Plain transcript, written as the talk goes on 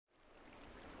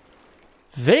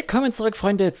Willkommen zurück,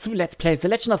 Freunde, zu Let's Play The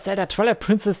Legend of Zelda Twilight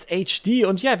Princess HD.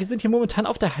 Und ja, wir sind hier momentan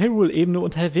auf der Hyrule-Ebene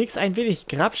unterwegs, ein wenig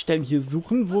Grabstellen hier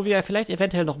suchen, wo wir vielleicht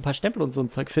eventuell noch ein paar Stempel und so ein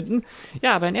Zeug finden.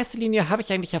 Ja, aber in erster Linie habe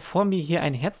ich eigentlich ja vor, mir hier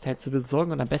ein Herzteil zu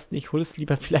besorgen. Und am besten, ich hole es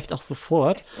lieber vielleicht auch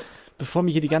sofort, bevor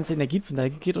mir hier die ganze Energie zu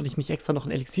Neige geht und ich nicht extra noch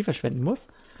ein Elixier verschwenden muss.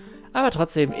 Aber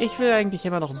trotzdem, ich will eigentlich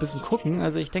immer noch ein bisschen gucken.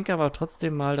 Also ich denke aber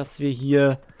trotzdem mal, dass wir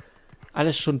hier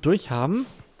alles schon durch haben.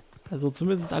 Also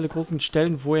zumindest alle großen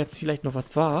Stellen, wo jetzt vielleicht noch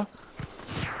was war.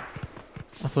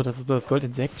 Achso, das ist nur das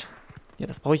Goldinsekt. Ja,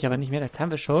 das brauche ich aber nicht mehr, das haben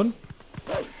wir schon.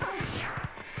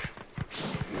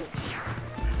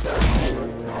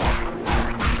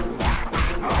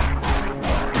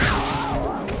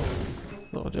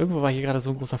 So, und irgendwo war hier gerade so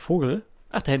ein großer Vogel.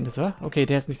 Ach, da hinten ist er. Okay,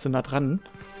 der ist nicht so nah dran.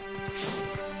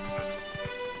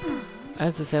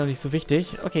 Also ist ja noch nicht so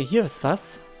wichtig. Okay, hier ist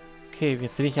was. Okay,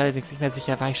 jetzt bin ich allerdings nicht mehr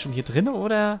sicher, war ich schon hier drin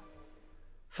oder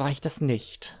war ich das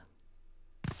nicht?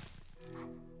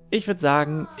 Ich würde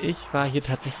sagen, ich war hier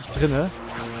tatsächlich drinne.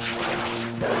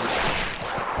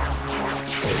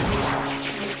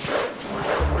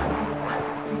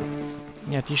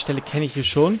 Ja, die Stelle kenne ich hier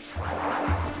schon.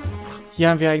 Hier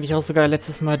haben wir eigentlich auch sogar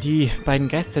letztes Mal die beiden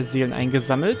Geisterseelen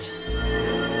eingesammelt.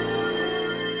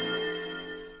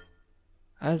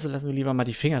 Also lassen wir lieber mal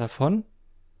die Finger davon.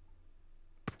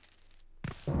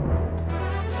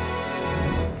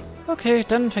 Okay,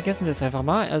 dann vergessen wir es einfach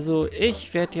mal. Also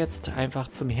ich werde jetzt einfach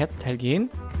zum Herzteil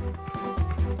gehen.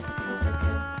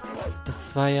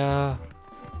 Das war ja...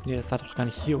 Nee, das war doch gar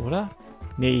nicht hier, oder?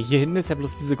 Nee, hier hinten ist ja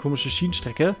bloß diese komische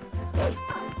Schienenstrecke.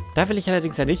 Da will ich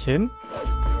allerdings ja nicht hin.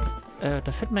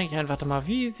 Da fällt mir eigentlich ein, warte mal,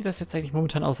 wie sieht das jetzt eigentlich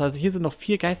momentan aus? Also hier sind noch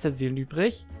 4 Geisterseelen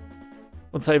übrig.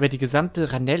 Und zwar über die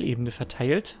gesamte Ranell-Ebene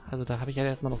verteilt. Also da habe ich ja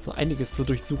erstmal noch so einiges zu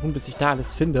durchsuchen, bis ich da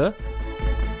alles finde.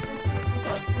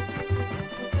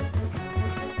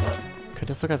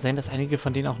 Könnte es sogar sein, dass einige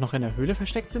von denen auch noch in der Höhle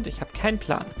versteckt sind? Ich habe keinen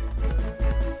Plan.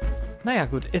 Naja,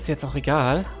 gut, ist jetzt auch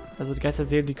egal. Also die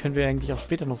Geisterseelen, die können wir eigentlich auch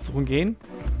später noch suchen gehen.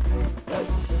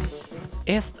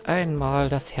 Erst einmal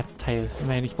das Herzteil.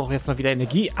 Immerhin, ich brauche jetzt mal wieder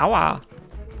Energie. Aua!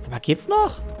 Sag mal, geht's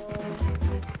noch?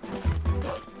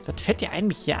 Was fällt dir ein,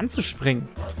 mich hier anzuspringen?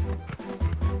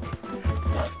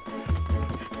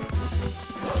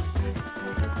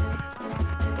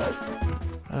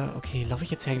 Okay, laufe ich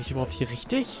jetzt eigentlich überhaupt hier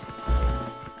richtig?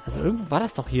 Also irgendwo war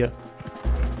das doch hier.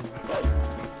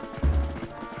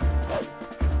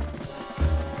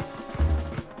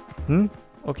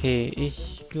 Okay,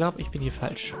 ich glaube, ich bin hier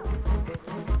falsch.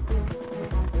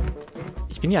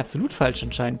 Ich bin hier absolut falsch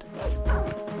anscheinend.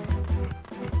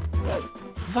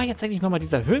 Wo war jetzt eigentlich nochmal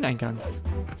dieser Höhleneingang?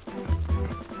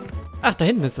 Ach, da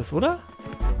hinten ist es, oder?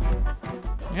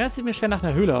 Ja, es sieht mir schwer nach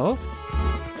einer Höhle aus.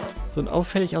 So ein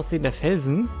auffällig aussehender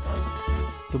Felsen.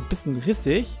 So ein bisschen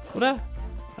rissig, oder?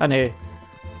 Ah, nee.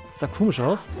 Sah komisch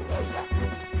aus.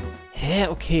 Hä,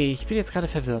 okay, ich bin jetzt gerade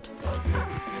verwirrt.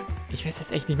 Ich weiß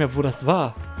jetzt echt nicht mehr, wo das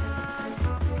war.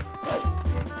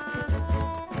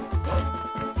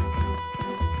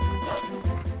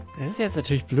 Das ist jetzt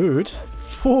natürlich blöd.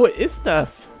 Wo ist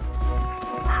das?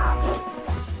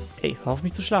 Ey, hör auf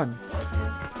mich zu schlagen.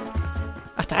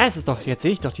 Ach, da ist es doch. Jetzt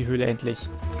sehe ich doch die Höhle endlich.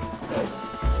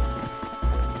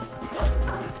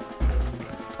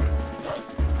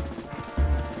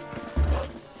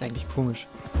 Ist eigentlich komisch.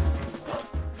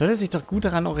 Sollte sich doch gut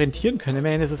daran orientieren können.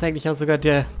 Immerhin ist es eigentlich auch sogar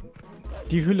die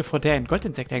Höhle, vor der ein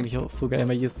Goldinsekt eigentlich auch sogar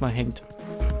immer jedes Mal hängt.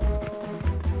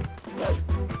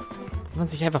 Muss man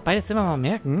sich einfach beides immer mal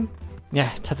merken. Ja,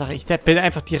 Tatsache, ich bin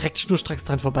einfach direkt schnurstracks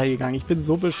dran vorbeigegangen. Ich bin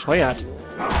so bescheuert.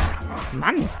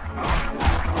 Mann!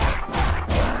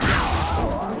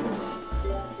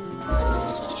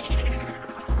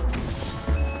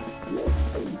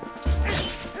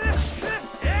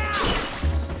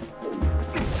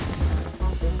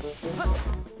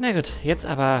 Na gut, jetzt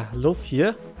aber los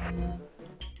hier.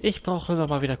 Ich brauche noch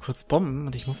mal wieder kurz Bomben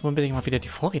und ich muss unbedingt mal wieder die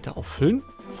Vorräte auffüllen.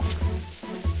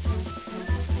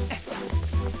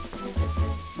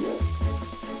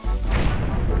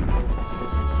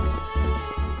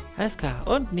 Alles klar,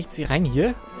 und nichts hier rein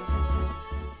hier.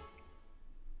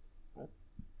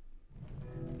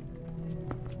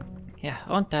 Ja,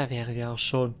 und da wäre wir auch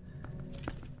schon.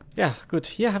 Ja, gut,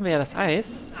 hier haben wir ja das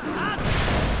Eis.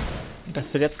 Und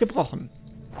das wird jetzt gebrochen.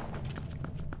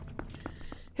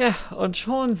 Ja, und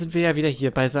schon sind wir ja wieder hier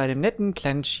bei so einem netten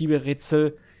kleinen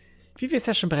Schieberätsel, wie wir es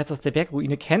ja schon bereits aus der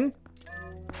Bergruine kennen.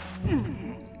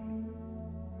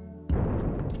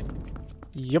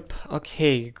 Jupp,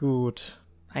 okay, gut.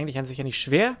 Eigentlich an sich ja nicht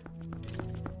schwer.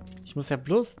 Ich muss ja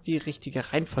bloß die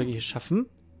richtige Reihenfolge hier schaffen.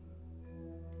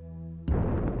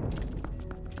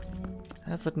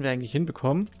 Das sollten wir eigentlich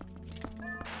hinbekommen.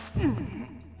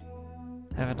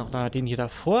 Dann haben wir noch den hier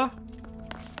davor.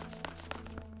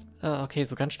 Okay,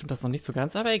 so ganz stimmt das noch nicht so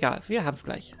ganz, aber egal, wir haben es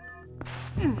gleich.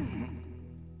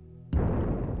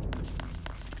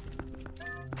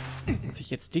 Muss ich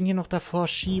jetzt den hier noch davor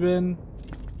schieben?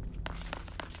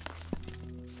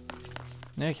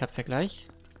 Ne, ich hab's ja gleich.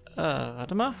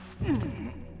 Warte mal.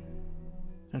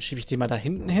 Dann schiebe ich den mal da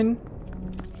hinten hin.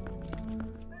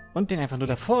 Und den einfach nur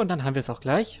davor und dann haben wir es auch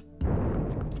gleich.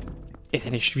 Ist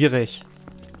ja nicht schwierig.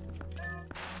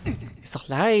 Ist doch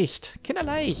leicht.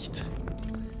 Kinderleicht.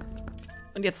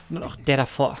 Und jetzt nur noch der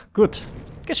davor. Gut.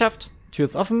 Geschafft. Tür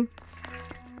ist offen.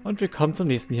 Und wir kommen zum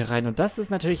nächsten hier rein. Und das ist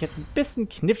natürlich jetzt ein bisschen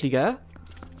kniffliger.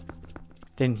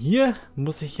 Denn hier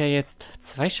muss ich ja jetzt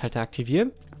 2 Schalter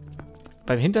aktivieren.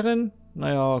 Beim hinteren,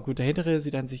 naja, gut, der hintere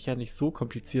sieht an sich ja nicht so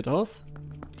kompliziert aus.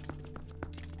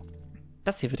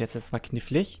 Das hier wird jetzt erstmal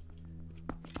knifflig.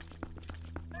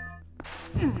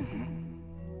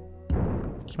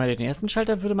 Ich meine, den ersten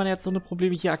Schalter würde man jetzt ohne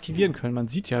Probleme hier aktivieren können. Man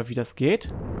sieht ja, wie das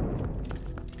geht.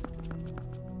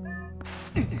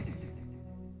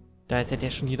 Da ist ja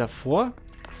der schon hier davor.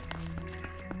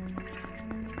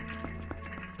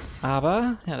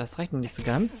 Aber, ja, das reicht noch nicht so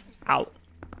ganz. Au.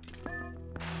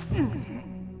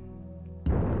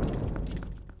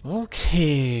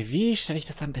 Okay, wie stelle ich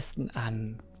das am besten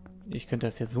an? Ich könnte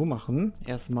das ja so machen.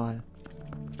 Erstmal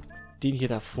den hier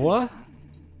davor.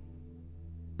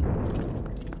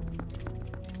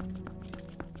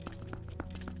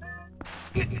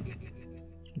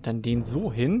 Und dann den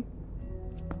so hin.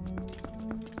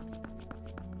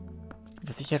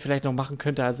 Was ich ja vielleicht noch machen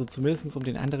könnte, also zumindest um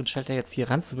den anderen Schalter jetzt hier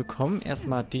ranzubekommen,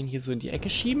 erstmal den hier so in die Ecke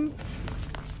schieben.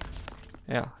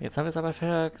 Ja, jetzt haben wir es aber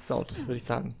versaut, würde ich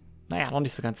sagen. Naja, noch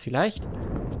nicht so ganz vielleicht.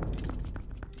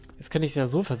 Jetzt könnte ich es ja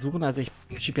so versuchen, also ich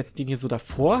schiebe jetzt den hier so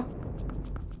davor.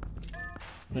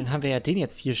 Und dann haben wir ja den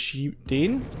jetzt hier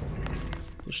den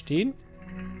so stehen.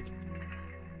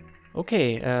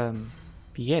 Okay,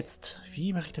 wie jetzt?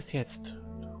 Wie mache ich das jetzt?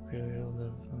 Okay,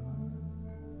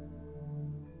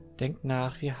 denkt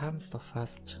nach, wir haben es doch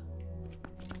fast.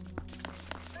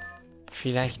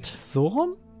 Vielleicht so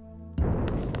rum?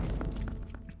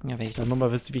 Ja, wenn ich doch nur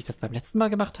mal wüsste, wie ich das beim letzten Mal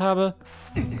gemacht habe.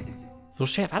 So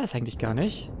schwer war das eigentlich gar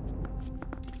nicht.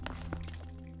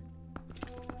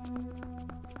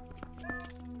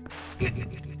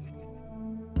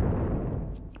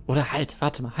 Oder halt,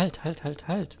 warte mal, halt.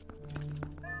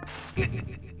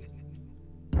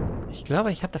 Ich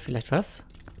glaube, ich habe da vielleicht was.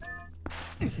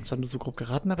 Das ist jetzt zwar nur so grob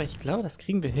geraten, aber ich glaube, das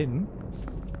kriegen wir hin.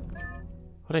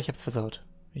 Oder ich hab's versaut.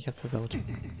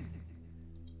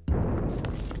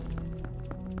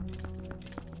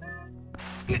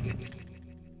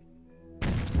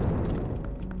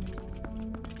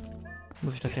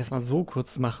 Muss ich das erstmal so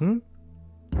kurz machen.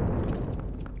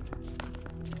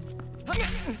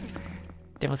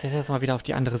 Der muss jetzt erstmal wieder auf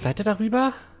die andere Seite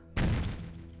darüber.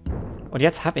 Und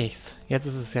jetzt hab ich's. Jetzt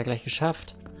ist es ja gleich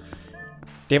geschafft.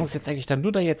 Der muss jetzt eigentlich dann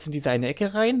nur da jetzt in diese eine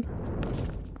Ecke rein.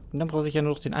 Und dann brauche ich ja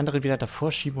nur noch den anderen wieder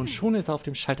davor schieben und schon ist er auf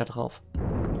dem Schalter drauf.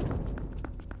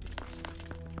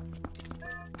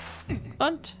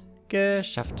 Und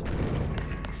geschafft.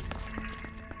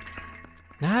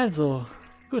 Na also,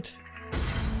 gut.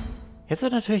 Jetzt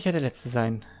wird natürlich ja der letzte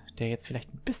sein, der jetzt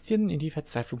vielleicht ein bisschen in die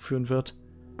Verzweiflung führen wird.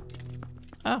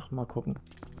 Ach, mal gucken.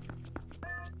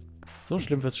 So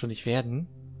schlimm wird es schon nicht werden.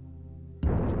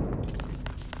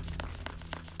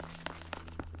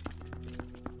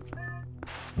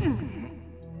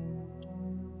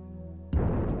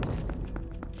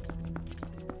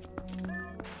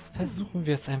 Versuchen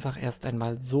wir es einfach erst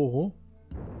einmal so.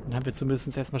 Dann haben wir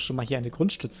zumindest erstmal schon mal hier eine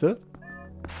Grundstütze.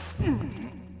 So,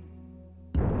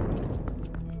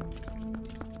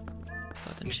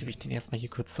 dann schiebe ich den erstmal hier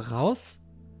kurz raus.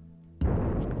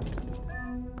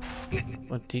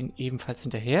 Und den ebenfalls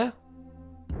hinterher.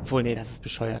 Obwohl, nee, das ist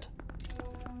bescheuert.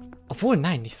 Obwohl,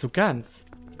 nein, nicht so ganz.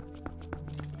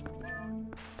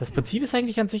 Das Prinzip ist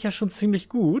eigentlich an sich ja schon ziemlich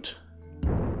gut.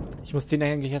 Ich muss den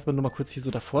eigentlich erstmal nur mal kurz hier so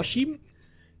davor schieben.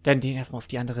 Dann den erstmal auf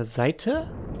die andere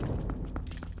Seite.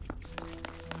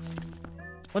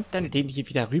 Und dann den hier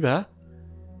wieder rüber.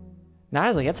 Na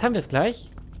also, jetzt haben wir es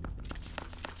gleich.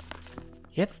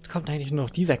 Jetzt kommt eigentlich nur noch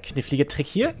dieser knifflige Trick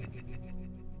hier.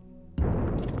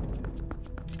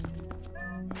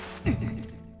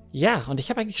 Ja, und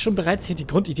ich habe eigentlich schon bereits hier die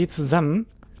Grundidee zusammen.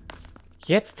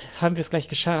 Jetzt haben wir es gleich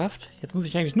geschafft. Jetzt muss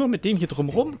ich eigentlich nur mit dem hier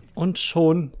drumrum und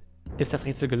schon ist das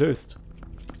Rätsel gelöst.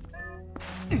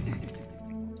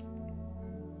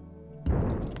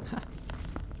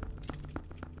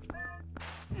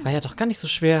 War ja doch gar nicht so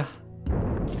schwer.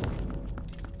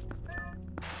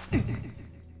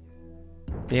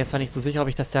 Bin jetzt zwar nicht so sicher, ob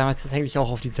ich das damals tatsächlich auch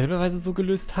auf dieselbe Weise so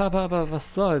gelöst habe, aber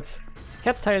was soll's.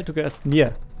 Herzteil, du gehörst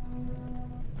mir.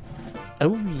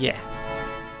 Oh yeah.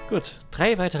 Gut,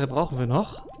 3 weitere brauchen wir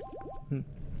noch.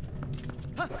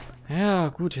 Ja,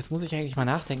 gut, jetzt muss ich eigentlich mal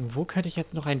nachdenken. Wo könnte ich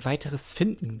jetzt noch ein weiteres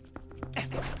finden?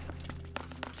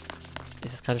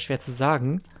 Das ist gerade schwer zu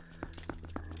sagen.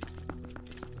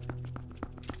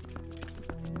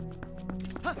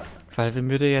 Weil mir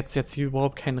würde jetzt hier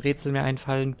überhaupt kein Rätsel mehr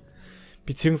einfallen.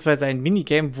 Beziehungsweise ein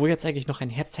Minigame, wo jetzt eigentlich noch ein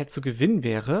Herzteil zu gewinnen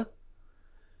wäre.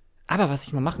 Aber was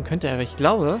ich mal machen könnte, aber ich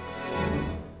glaube,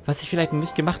 was ich vielleicht noch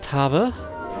nicht gemacht habe,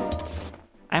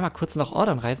 einmal kurz nach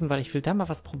Ordern reisen, weil ich will da mal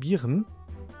was probieren.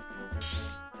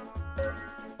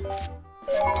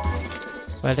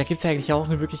 Weil da gibt es ja eigentlich auch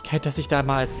eine Möglichkeit, dass ich da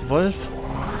mal als Wolf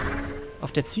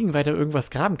auf der Ziegenweide irgendwas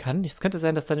graben kann. Es könnte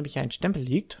sein, dass da nämlich ein Stempel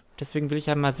liegt. Deswegen will ich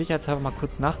ja mal sicherheitshalber mal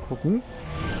kurz nachgucken.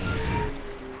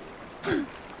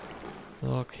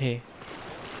 Okay.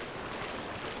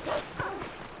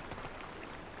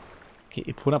 Okay,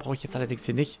 Epona brauche ich jetzt allerdings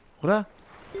hier nicht, oder?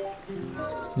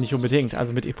 Nicht unbedingt.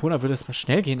 Also mit Epona würde es mal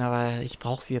schnell gehen, aber ich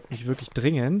brauche sie jetzt nicht wirklich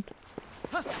dringend.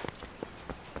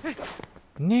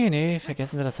 Nee,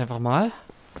 vergessen wir das einfach mal.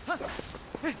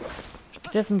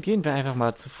 Stattdessen gehen wir einfach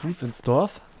mal zu Fuß ins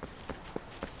Dorf.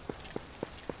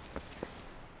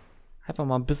 Einfach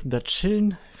mal ein bisschen da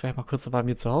chillen. Vielleicht mal kurz bei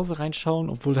mir zu Hause reinschauen,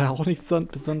 obwohl da auch nichts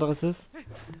Besonderes ist.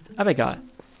 Aber egal.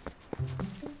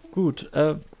 Gut,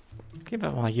 gehen wir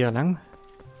einfach mal hier lang.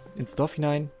 Ins Dorf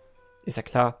hinein. Ist ja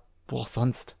klar. Wo auch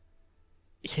sonst.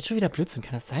 Ich hätte schon wieder Blödsinn,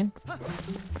 kann das sein?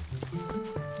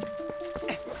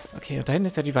 Okay, und da hinten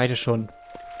ist ja die Weide schon.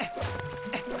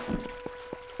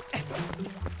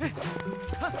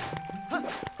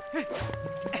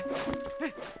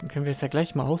 Dann können wir es ja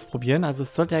gleich mal ausprobieren. Also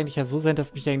es sollte eigentlich ja so sein,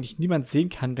 dass mich eigentlich niemand sehen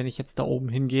kann, wenn ich jetzt da oben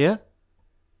hingehe.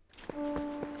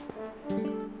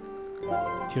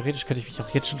 Theoretisch könnte ich mich auch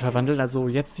jetzt schon verwandeln. Also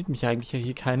jetzt sieht mich ja eigentlich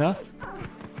hier keiner.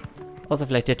 Außer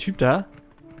vielleicht der Typ da.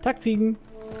 Tag, Ziegen.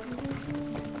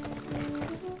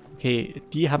 Okay,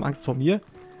 die haben Angst vor mir.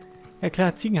 Ja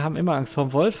klar, Ziegen haben immer Angst vor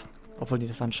dem Wolf. Obwohl, nee,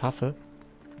 das waren Schafe.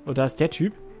 Und da ist der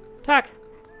Typ. Tag.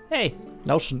 Hey,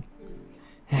 lauschen.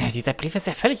 Dieser Brief ist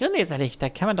ja völlig unleserlich. Da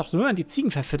kann man doch nur an die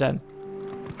Ziegen verfüttern.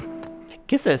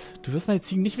 Vergiss es. Du wirst meine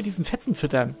Ziegen nicht mit diesen Fetzen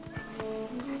füttern.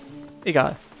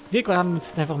 Egal. Wir graben uns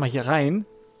jetzt einfach mal hier rein.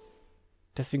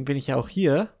 Deswegen bin ich ja auch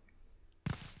hier.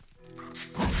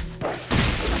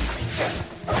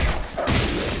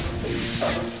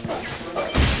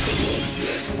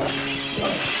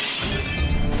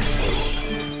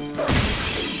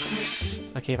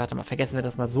 Okay, warte mal, vergessen wir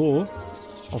das mal so.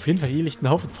 Auf jeden Fall, hier liegt ein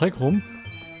Haufen Zeug rum.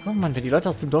 Oh Mann, wenn die Leute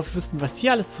aus dem Dorf wüssten, was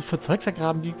hier alles für Zeug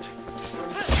vergraben liegt.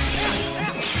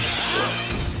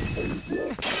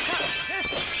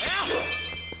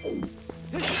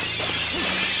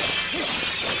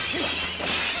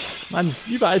 Mann,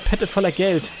 überall Pette voller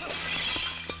Geld.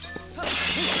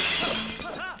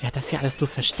 Wer hat das hier alles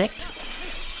bloß versteckt?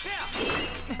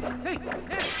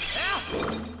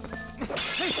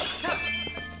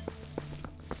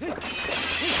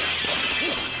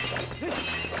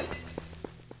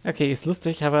 Okay, ist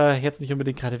lustig, aber jetzt nicht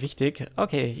unbedingt gerade wichtig.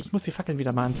 Okay, ich muss die Fackeln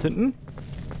wieder mal anzünden.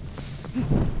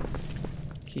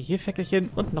 Okay, hier Fackelchen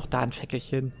und noch da ein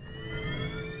Fackelchen.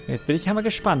 Jetzt bin ich ja mal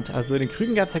gespannt. Also in den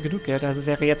Krügen gab es ja genug Geld, also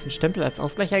wäre jetzt ein Stempel als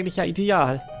Ausgleich eigentlich ja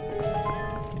ideal.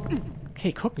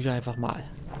 Okay, gucken wir einfach mal.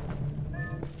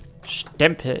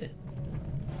 Stempel.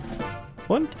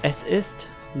 Und es ist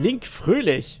Link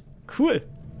fröhlich. Cool.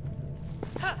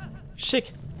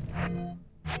 Schick.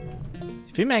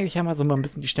 Ich will mir eigentlich ja mal so mal ein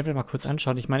bisschen die Stempel mal kurz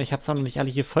anschauen. Ich meine, ich habe es noch nicht alle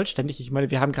hier vollständig. Ich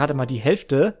meine, wir haben gerade mal die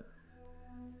Hälfte.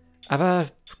 Aber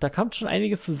da kommt schon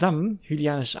einiges zusammen.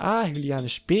 Hylianisch A,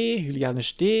 Hylianisch B,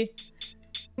 Hylianisch D.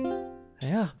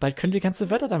 Naja, bald können wir ganze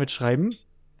Wörter damit schreiben.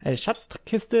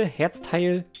 Schatzkiste,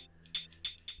 Herzteil.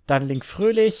 Dann Link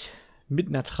fröhlich,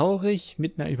 Midna traurig,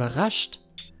 Midna überrascht.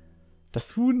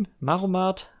 Das Huhn,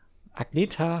 Maromat,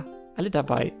 Agneta, alle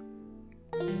dabei.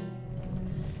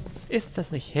 Ist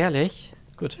das nicht herrlich?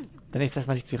 Gut, dann nehme ich das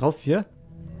mal nicht so raus hier.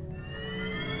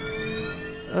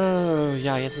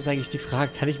 Ja, jetzt ist eigentlich die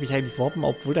Frage, kann ich mich eigentlich warpen,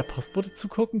 obwohl der Postbote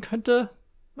zugucken könnte?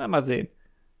 Na, mal sehen.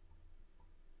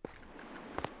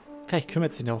 Vielleicht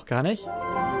kümmert es ihn ja auch gar nicht.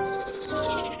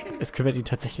 Es kümmert ihn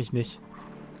tatsächlich nicht.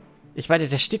 Ich meine,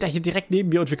 der steht da hier direkt neben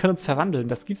mir und wir können uns verwandeln.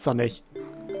 Das gibt's doch nicht.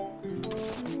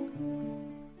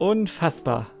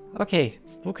 Unfassbar. Okay,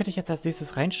 wo könnte ich jetzt als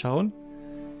nächstes reinschauen?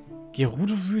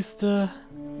 Gerudo-Wüste.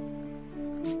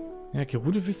 Ja,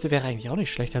 Gerudo-Wüste wäre eigentlich auch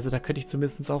nicht schlecht. Also da könnte ich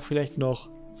zumindest auch vielleicht noch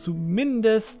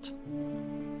zumindest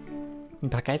ein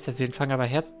paar Geisterseelen fangen. Aber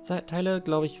Herzteile,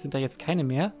 glaube ich, sind da jetzt keine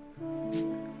mehr.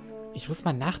 Ich muss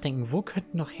mal nachdenken, wo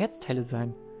könnten noch Herzteile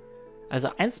sein? Also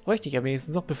eins bräuchte ich ja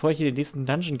wenigstens noch, bevor ich in den nächsten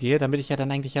Dungeon gehe, damit ich ja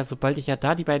dann eigentlich ja, sobald ich ja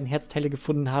da die beiden Herzteile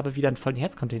gefunden habe, wieder einen vollen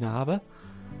Herzcontainer habe.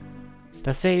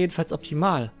 Das wäre jedenfalls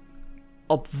optimal.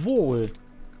 Obwohl,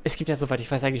 es gibt ja, soweit ich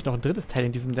weiß, eigentlich noch ein drittes Teil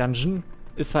in diesem Dungeon.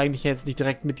 Ist zwar eigentlich jetzt nicht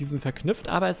direkt mit diesem verknüpft,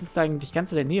 aber es ist eigentlich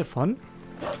ganz in der Nähe von.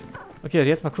 Okay, und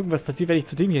jetzt mal gucken, was passiert, wenn ich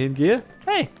zu dem hier hingehe.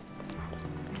 Hey!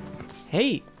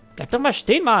 Hey! Bleib doch mal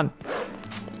stehen, Mann!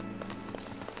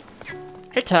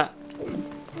 Alter!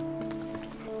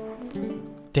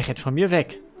 Der rennt von mir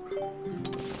weg.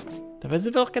 Dabei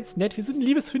sind wir auch ganz nett. Wir sind ein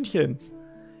liebes Hündchen.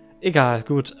 Egal,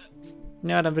 gut.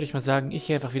 Ja, dann würde ich mal sagen, ich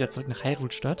gehe einfach wieder zurück nach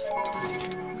Hyrule-Stadt.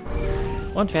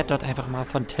 Und werde dort einfach mal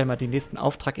von Telma den nächsten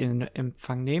Auftrag in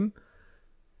Empfang nehmen.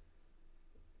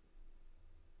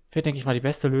 Wäre, denke ich mal, die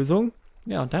beste Lösung.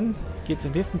 Ja, und dann geht es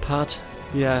im nächsten Part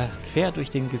wieder quer durch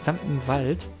den gesamten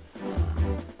Wald.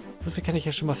 So viel kann ich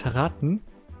ja schon mal verraten.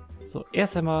 So,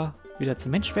 erst einmal wieder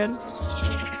zum Mensch werden.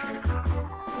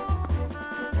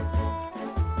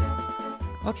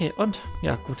 Okay, und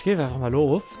ja, gut, gehen wir einfach mal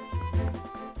los.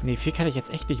 Ne, viel kann ich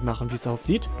jetzt echt nicht machen, wie es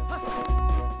aussieht.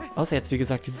 Außer jetzt, wie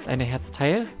gesagt, dieses eine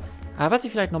Herzteil. Aber was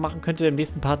ich vielleicht noch machen könnte, im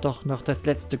nächsten Part doch noch das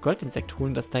letzte Goldinsekt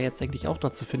holen, das da jetzt eigentlich auch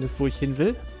dort zu finden ist, wo ich hin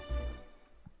will.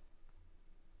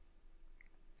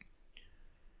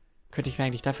 Könnte ich mir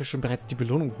eigentlich dafür schon bereits die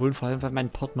Belohnung holen, vor allem, weil mein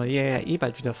Portemonnaie ja eh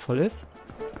bald wieder voll ist.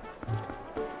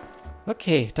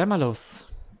 Okay, dann mal los.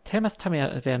 Telmas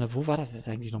Taverne, wo war das jetzt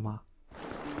eigentlich nochmal?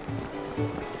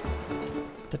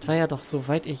 Das war ja doch,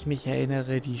 soweit ich mich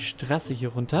erinnere, die Straße hier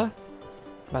runter.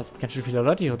 Es sind ganz schön viele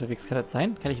Leute hier unterwegs, kann das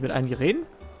sein? Kann ich mit allen hier reden?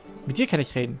 Mit dir kann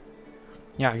ich reden.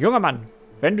 Ja, junger Mann,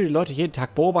 wenn du die Leute jeden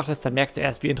Tag beobachtest, dann merkst du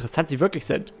erst, wie interessant sie wirklich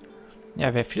sind.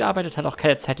 Ja, wer viel arbeitet, hat auch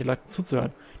keine Zeit, den Leuten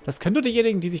zuzuhören. Das können nur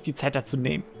diejenigen, die sich die Zeit dazu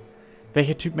nehmen.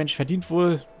 Welcher Typ Mensch verdient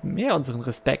wohl mehr unseren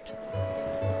Respekt?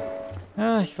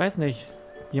 Ja, ich weiß nicht.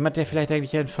 Jemand, der vielleicht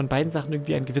eigentlich von beiden Sachen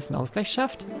irgendwie einen gewissen Ausgleich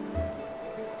schafft?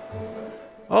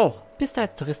 Oh, bist du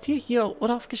als Tourist hier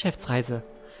oder auf Geschäftsreise?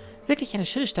 Wirklich eine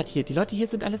schöne Stadt hier. Die Leute hier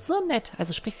sind alle so nett,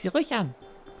 also sprich sie ruhig an.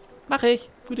 Mach ich.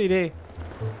 Gute Idee.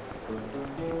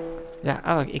 Ja,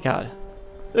 aber egal.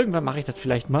 Irgendwann mache ich das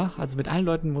vielleicht mal. Also mit allen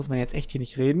Leuten muss man jetzt echt hier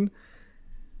nicht reden.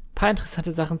 Ein paar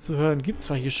interessante Sachen zu hören gibt es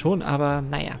zwar hier schon, aber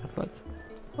naja, was soll's.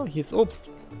 Oh, hier ist Obst.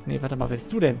 Nee, warte mal, wer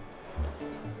bist du denn?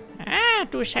 Ah,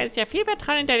 du scheinst ja viel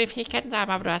Vertrauen in deine Fähigkeiten zu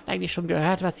haben, aber du hast eigentlich schon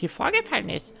gehört, was hier vorgefallen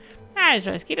ist. Also,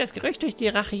 es geht das Gerücht durch die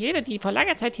Rache jener, die vor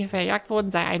langer Zeit hier verjagt wurden,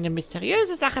 sei eine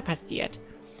mysteriöse Sache passiert.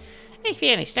 Ich will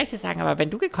ja nichts Schlechtes sagen, aber wenn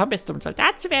du gekommen bist, um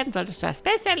Soldat zu werden, solltest du das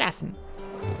besser lassen.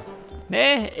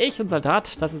 Nee, ich und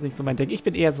Soldat, das ist nicht so mein Ding. Ich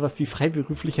bin eher sowas wie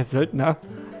freiberuflicher Söldner.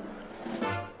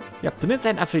 Ja, du nimmst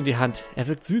einen Apfel in die Hand. Er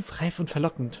wirkt süß, reif und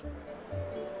verlockend.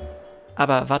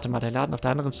 Aber warte mal, der Laden auf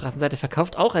der anderen Straßenseite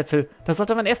verkauft auch Äpfel. Das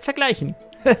sollte man erst vergleichen.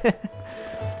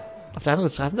 Auf der anderen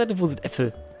Straßenseite, wo sind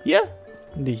Äpfel? Hier?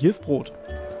 Nee, hier ist Brot.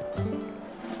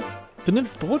 Du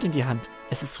nimmst Brot in die Hand.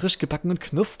 Es ist frisch gebacken und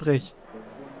knusprig.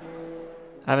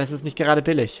 Aber es ist nicht gerade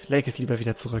billig. Leg es lieber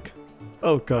wieder zurück.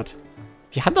 Oh Gott.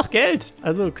 Wir haben doch Geld.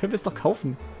 Also können wir es doch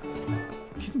kaufen.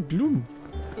 Diesen Blumen.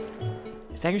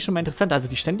 Ist eigentlich schon mal interessant. Also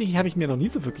die Stände hier habe ich mir noch nie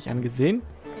so wirklich angesehen.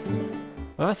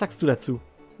 Aber was sagst du dazu?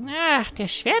 Ach, der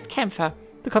Schwertkämpfer.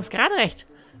 Du kommst gerade recht.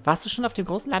 Warst du schon auf dem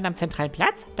großen Laden am zentralen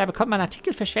Platz? Da bekommt man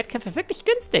Artikel für Schwertkämpfer wirklich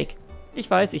günstig. Ich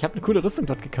weiß, ich habe eine coole Rüstung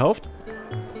dort gekauft.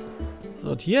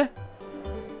 So, und hier?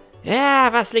 Ja,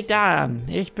 was liegt daran?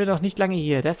 Ich bin noch nicht lange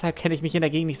hier, deshalb kenne ich mich in der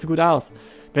Gegend nicht so gut aus.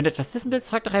 Wenn du etwas wissen willst,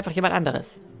 frag doch einfach jemand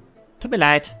anderes. Tut mir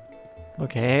leid.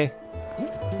 Okay.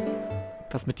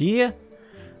 Was mit dir hier?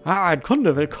 Ah, ein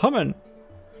Kunde, willkommen.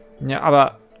 Ja,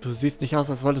 aber du siehst nicht aus,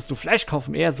 als wolltest du Fleisch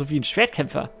kaufen, eher so wie ein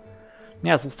Schwertkämpfer.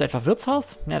 Ja, suchst du etwa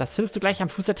Wirtshaus? Ja, das findest du gleich am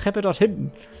Fuß der Treppe dort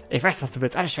hinten. Ich weiß, was du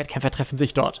willst. Alle Schwertkämpfer treffen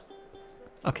sich dort.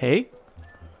 Okay.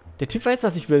 Der Typ weiß,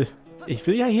 was ich will. Ich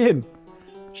will ja hier hin.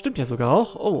 Stimmt ja sogar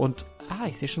auch. Oh, und... Ah,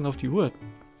 ich sehe schon auf die Uhr.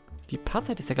 Die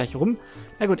Partzeit ist ja gleich rum.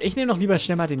 Na gut, ich nehme noch lieber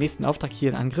schnell mal den nächsten Auftrag hier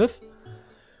in Angriff.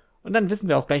 Und dann wissen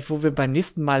wir auch gleich, wo wir beim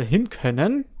nächsten Mal hin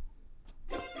können.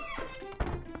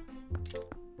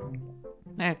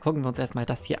 Na, gucken wir uns erstmal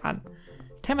das hier an.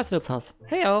 Telmas Wirtshaus.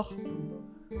 Hey auch.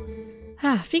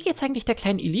 Wie geht's eigentlich der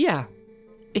kleinen Ilia?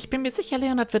 Ich bin mir sicher,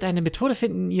 Leonard wird eine Methode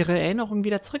finden, ihre Erinnerungen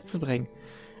wieder zurückzubringen.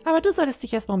 Aber du solltest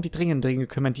dich erstmal um die dringenden Dinge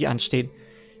kümmern, die anstehen.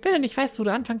 Wenn du nicht weißt, wo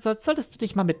du anfangen sollst, solltest du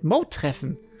dich mal mit Mo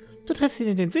treffen. Du triffst ihn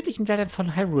in den südlichen Wäldern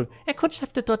von Hyrule. Er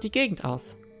kundschaftet dort die Gegend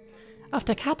aus. Auf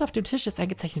der Karte auf dem Tisch ist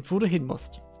eingezeichnet, wo du hin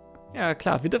musst. Ja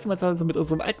klar, wir dürfen uns also mit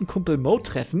unserem alten Kumpel Mo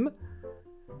treffen.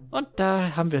 Und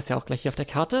da haben wir es ja auch gleich hier auf der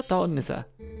Karte. Da unten ist er.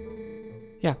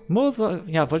 Ja, Mo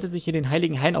wollte sich hier den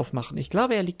heiligen Hain aufmachen. Ich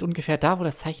glaube, er liegt ungefähr da, wo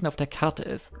das Zeichen auf der Karte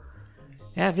ist.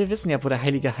 Ja, wir wissen ja, wo der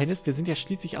heilige Hain ist. Wir sind ja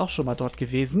schließlich auch schon mal dort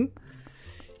gewesen.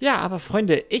 Ja, aber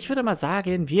Freunde, ich würde mal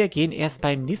sagen, wir gehen erst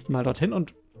beim nächsten Mal dorthin.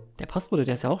 Und der Postbote,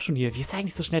 der ist ja auch schon hier. Wie ist er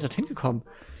eigentlich so schnell dorthin gekommen?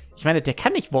 Ich meine, der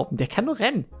kann nicht warpen, der kann nur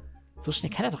rennen. So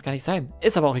schnell kann er doch gar nicht sein.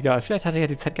 Ist aber auch egal. Vielleicht hat er ja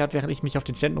die Zeit gehabt, während ich mich auf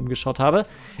den Ständen umgeschaut habe.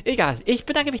 Egal. Ich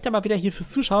bedanke mich dann mal wieder hier fürs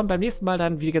Zuschauen. Beim nächsten Mal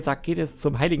dann, wie gesagt, geht es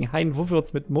zum Heiligen Hain, wo wir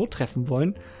uns mit Mo treffen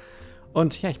wollen.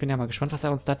 Und ja, ich bin ja mal gespannt, was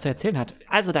er uns dazu erzählen hat.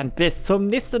 Also dann bis zum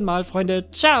nächsten Mal, Freunde.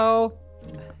 Ciao!